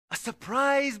A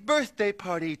surprise birthday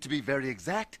party, to be very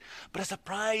exact. But a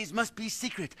surprise must be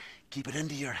secret. Keep it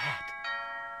under your hat.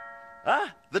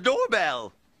 Ah, the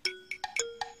doorbell.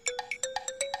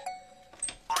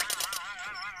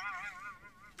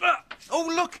 Oh,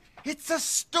 look, it's a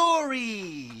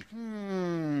story.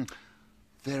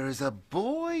 There is a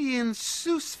boy in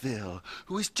Seussville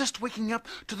who is just waking up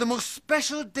to the most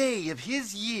special day of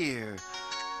his year.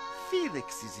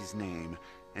 Felix is his name,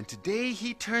 and today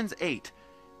he turns 8.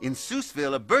 In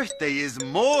Seussville, a birthday is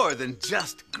more than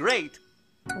just great.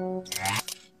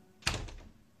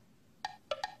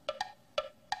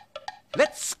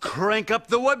 Let's crank up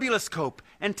the Wubbulous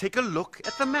and take a look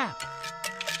at the map.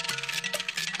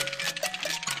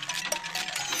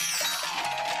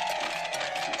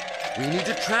 We need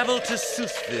to travel to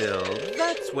Seussville.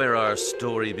 That's where our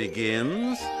story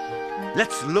begins.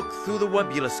 Let's look through the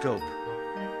Wubbulous.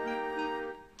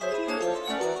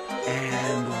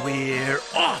 And we're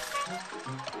off!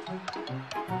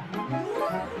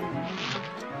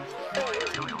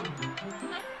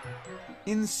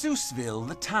 In Seussville,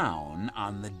 the town,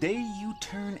 on the day you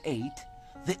turn 8,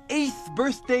 the 8th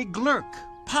birthday glurk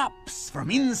pops from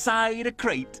inside a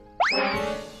crate.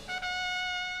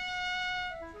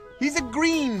 He's a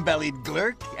green-bellied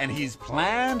glurk, and he's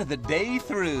planned the day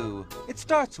through. It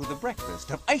starts with a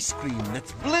breakfast of ice cream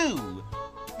that's blue.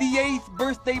 The 8th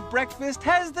birthday breakfast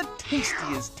has the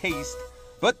tastiest taste,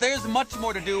 but there's much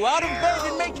more to do. Out of bed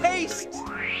and make haste!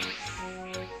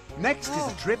 Next is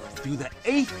a trip through the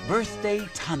 8th birthday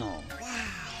tunnel.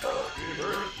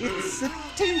 It's a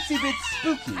teensy bit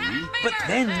spooky, but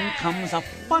then comes a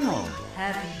funnel.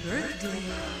 Happy birthday.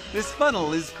 This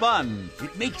funnel is fun.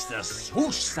 It makes the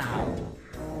swoosh sound.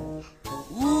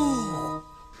 Ooh.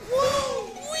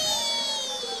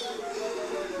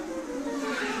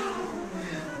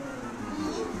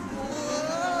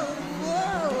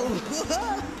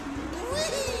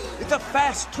 It's a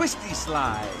fast, twisty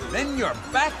slide. Then you're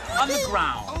back on the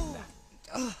ground.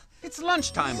 It's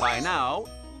lunchtime by now.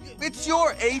 It's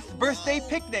your 8th birthday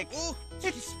picnic.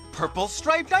 It's purple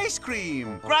striped ice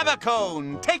cream. Grab a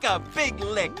cone, take a big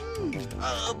lick.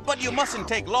 But you mustn't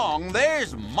take long.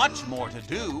 There's much more to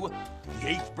do. The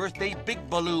 8th birthday big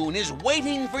balloon is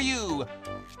waiting for you.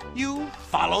 You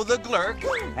follow the glurk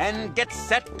and get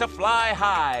set to fly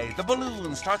high. The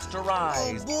balloon starts to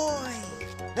rise. Oh, boy.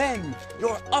 Then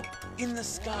you're up in the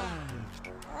sky.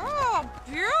 Oh,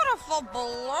 beautiful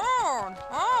balloon.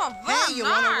 Oh, very Hey, you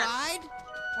nice. want to ride?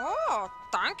 Oh,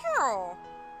 thank you.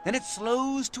 Then it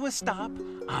slows to a stop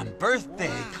on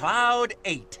birthday cloud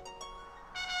 8.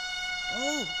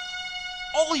 Oh.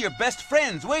 All your best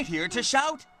friends wait here to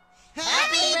shout,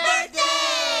 Happy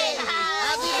birthday!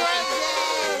 Happy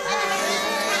birthday!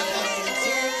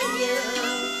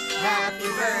 Happy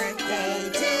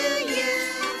birthday to you!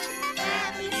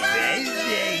 Happy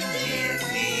birthday, dear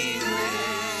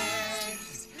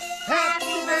Felix!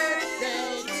 Happy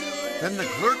birthday to you! Then the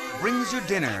glurk brings your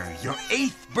dinner, your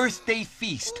 8th birthday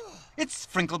feast. It's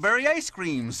Frinkleberry ice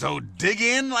cream, so dig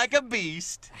in like a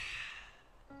beast.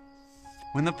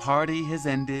 When the party has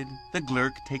ended, the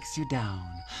glurk takes you down.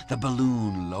 The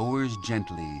balloon lowers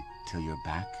gently till you're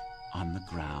back on the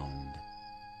ground.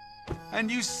 And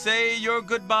you say your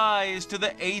goodbyes to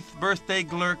the 8th birthday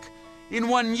glurk. In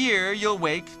 1 year, you'll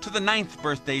wake to the 9th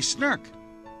birthday snurk.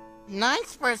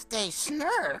 9th birthday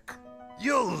snurk?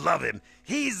 You'll love him.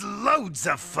 He's loads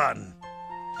of fun.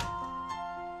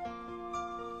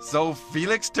 So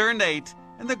Felix turned 8,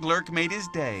 and the glurk made his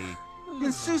day.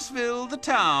 In Seussville, the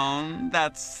town,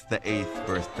 that's the 8th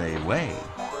birthday way.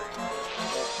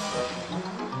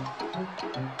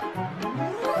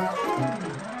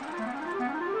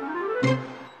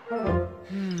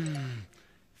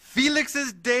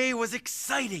 Felix's day was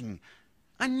exciting.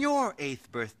 On your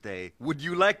 8th birthday, would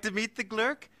you like to meet the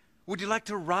glurk? Would you like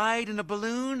to ride in a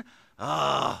balloon?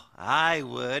 Oh, I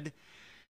would.